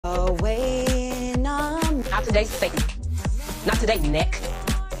today, Satan. Not today, neck.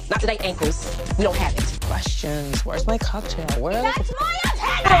 Not today, ankles. We don't have it. Questions. Where's my cocktail? Where? That's my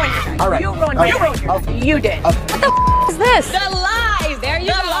opinion. All right. You ruined my night. You did. What the is this? The lies. There you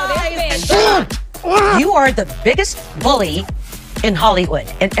go. You are the biggest bully in Hollywood,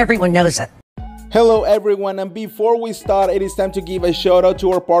 and everyone knows it. Hello everyone, and before we start, it is time to give a shout out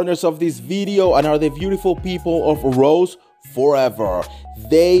to our partners of this video and are the beautiful people of Rose Forever.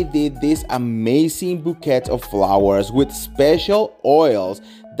 They did this amazing bouquet of flowers with special oils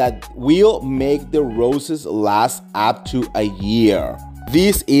that will make the roses last up to a year.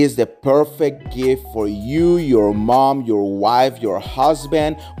 This is the perfect gift for you, your mom, your wife, your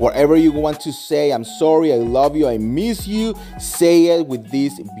husband, whatever you want to say. I'm sorry, I love you, I miss you. Say it with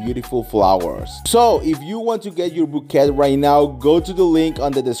these beautiful flowers. So if you want to get your bouquet right now, go to the link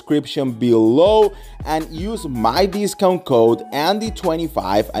on the description below and use my discount code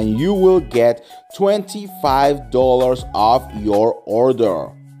Andy25 and you will get $25 off your order.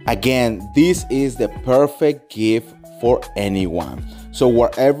 Again, this is the perfect gift for anyone. So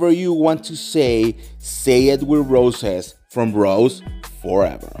whatever you want to say it with roses from Rose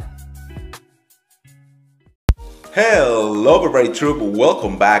Forever. Hello Beverly troop,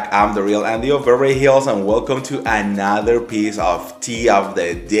 welcome back. I'm the real Andy of Beverly Hills and welcome to another piece of tea of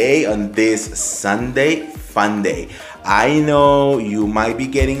the day on this Sunday fun day. I know you might be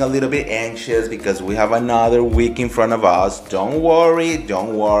getting a little bit anxious because we have another week in front of us. Don't worry,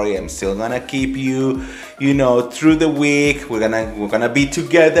 I'm still gonna keep you, through the week. We're gonna be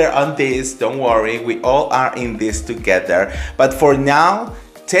together on this. Don't worry, we all are in this together. But for now,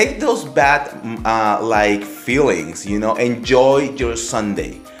 take those bad feelings, enjoy your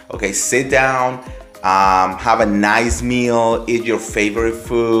Sunday. Okay, sit down. Have a nice meal, eat your favorite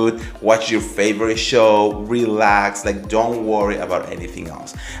food, watch your favorite show, relax, don't worry about anything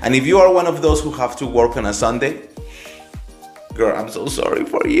else. And if you are one of those who have to work on a Sunday, girl, I'm so sorry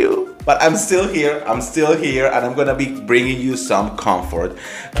for you, but I'm still here, and I'm gonna be bringing you some comfort.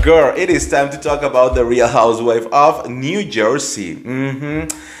 Girl, it is time to talk about the Real Housewife of New Jersey.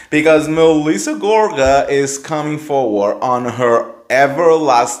 Because Melissa Gorga is coming forward on her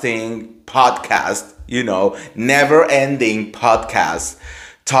everlasting podcast, never-ending podcast,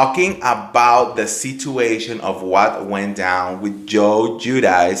 talking about the situation of what went down with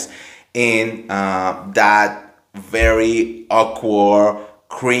Giudice in that very awkward,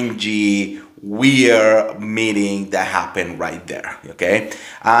 cringy, weird meeting that happened right there. Okay,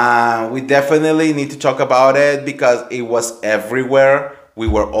 we definitely need to talk about it because it was everywhere. We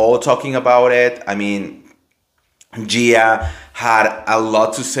were all talking about it. I mean, Gia had a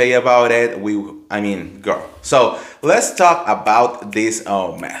lot to say about it. Girl. So let's talk about this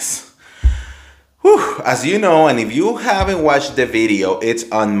mess. Whew. As you know, and if you haven't watched the video, it's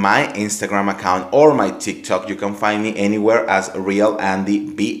on my Instagram account or my TikTok. You can find me anywhere as Real Andy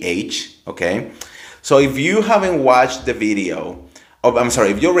BH. Okay. So if you haven't watched the video,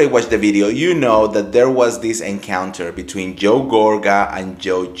 if you already watched the video, you know that there was this encounter between Joe Gorga and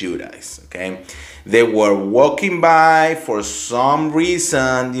Joe Giudice. Okay. They were walking by for some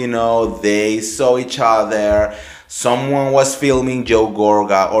reason, they saw each other. Someone was filming Joe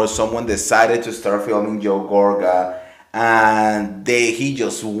Gorga, or someone decided to start filming Joe Gorga, and he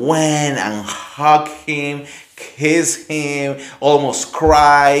just went and hugged him, kissed him, almost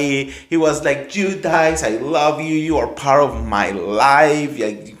cried. He was like, Giudice, I love you. You are part of my life.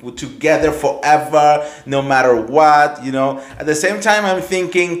 We're together forever, no matter what, At the same time, I'm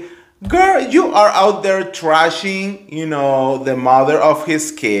thinking, girl, you are out there trashing, the mother of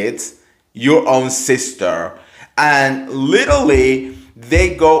his kids, your own sister. And literally,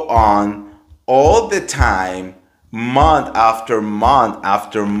 they go on all the time, month after month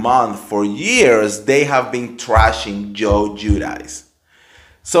after month. For years, they have been trashing Joe Giudice.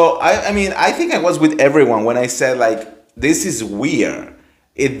 So, I think I was with everyone when I said, this is weird.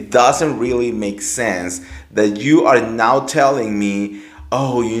 It doesn't really make sense that you are now telling me,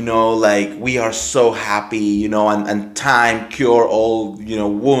 oh, we are so happy, and time cure all,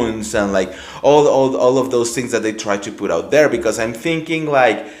 wounds and all of those things that they try to put out there. Because I'm thinking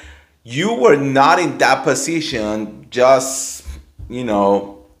you were not in that position just,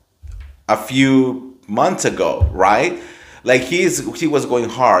 a few months ago, right? He was going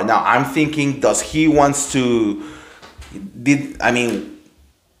hard. Now I'm thinking, does he wants to, did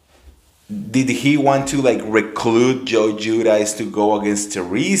he want to recruit Joe Giudice to go against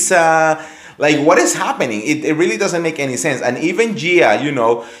Teresa? What is happening? It really doesn't make any sense. And even Gia,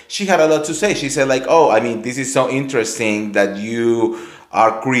 she had a lot to say. She said this is so interesting that you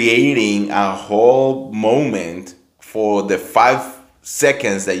are creating a whole moment for the 5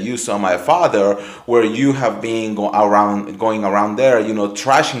 seconds that you saw my father, where you have been going around there, you know,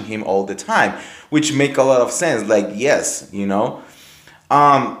 trashing him all the time, which make a lot of sense. Like, yes, you know,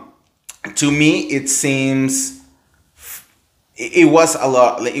 to me it seems it was a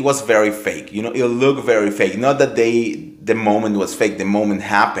lot, like, it was very fake, you know. It looked very fake. Not that the moment was fake, the moment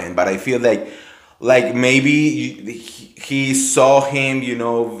happened, but I feel like maybe he saw him, you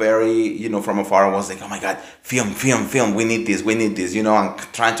know, very, you know, from afar, and was like, oh my God, film, we need this, you know, and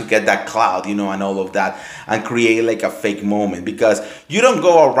trying to get that cloud, you know, and all of that, and create like a fake moment. Because you don't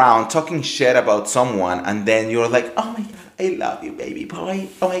go around talking shit about someone and then you're like, oh my God, I love you, baby boy,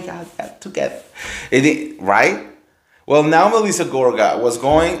 oh my God, together, right? Well, now Melissa Gorga was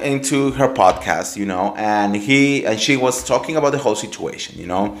going into her podcast, you know, and she was talking about the whole situation, you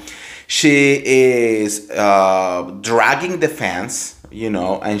know. She is dragging the fans, you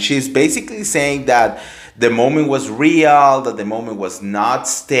know, and she's basically saying that the moment was real, that the moment was not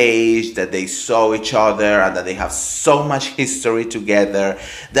staged, that they saw each other and that they have so much history together,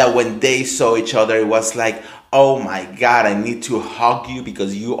 that when they saw each other, it was like, oh my God, I need to hug you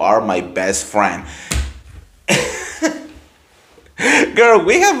because you are my best friend. Girl,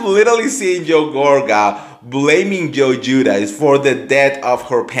 we have literally seen Joe Gorga blaming Joe Giudice for the death of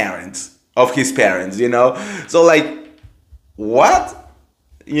his parents, you know? So like, what?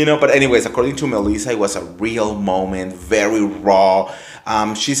 You know, but anyways, according to Melissa, it was a real moment, very raw.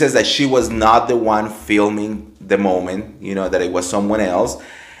 She says that she was not the one filming the moment, you know, that it was someone else.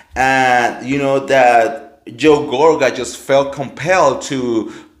 And, you know, that Joe Gorga just felt compelled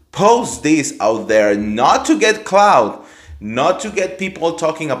to post this out there, not to get clout, not to get people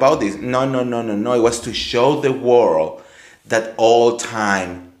talking about this. No. It was to show the world that all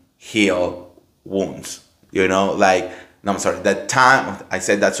time heal wounds. You know, like, no, I'm sorry, that time, I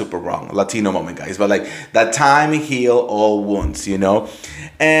said that super wrong, Latino moment, guys, but like, that time heal all wounds, you know?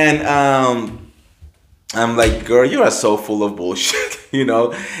 And I'm like, girl, you are so full of bullshit, you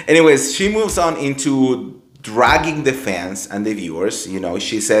know? Anyways, she moves on into dragging the fans and the viewers, you know?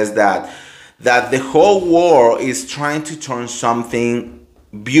 She says that the whole world is trying to turn something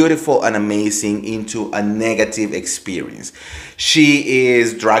beautiful and amazing into a negative experience. She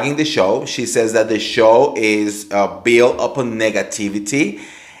is dragging the show. She says that the show is built upon negativity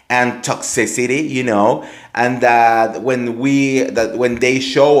and toxicity, you know, and that when they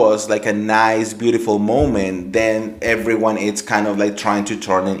show us like a nice, beautiful moment, then everyone is kind of like trying to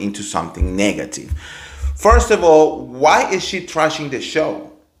turn it into something negative. First of all, why is she trashing the show?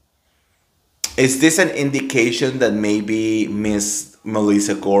 Is this an indication that maybe Miss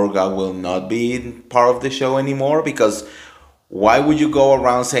Melissa Gorga will not be part of the show anymore? Because why would you go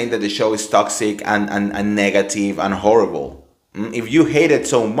around saying that the show is toxic and negative and horrible? If you hate it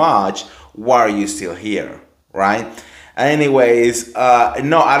so much, why are you still here, right? Anyways,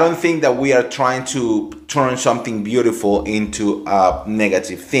 no, I don't think that we are trying to turn something beautiful into a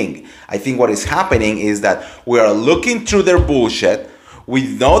negative thing. I think what is happening is that we are looking through their bullshit. We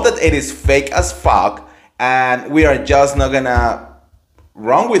know that it is fake as fuck, and we are just not gonna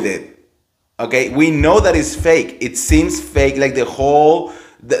run with it. Okay, we know that it's fake. It seems fake, like the whole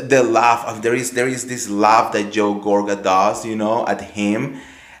the laugh of there is this laugh that Joe Gorga does, you know, at him,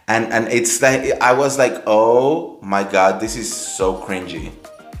 and it's like I was like, oh my God, this is so cringy.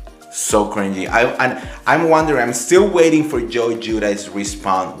 So cringy. I'm wondering, I'm still waiting for Joe Giudice to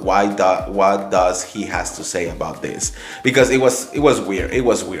respond. What does he has to say about this? Because it was weird. It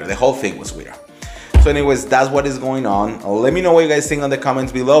was weird. The whole thing was weird. So anyways, that's what is going on. Let me know what you guys think on the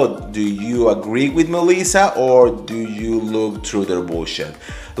comments below. Do you agree with Melissa or do you look through their bullshit?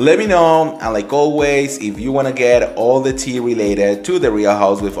 Let me know. And like always, if you want to get all the tea related to the Real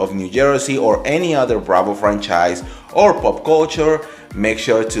Housewives of New Jersey or any other Bravo franchise or pop culture, make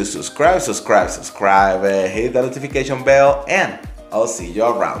sure to subscribe, hit the notification bell, and I'll see you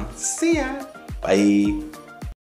around. See ya. Bye.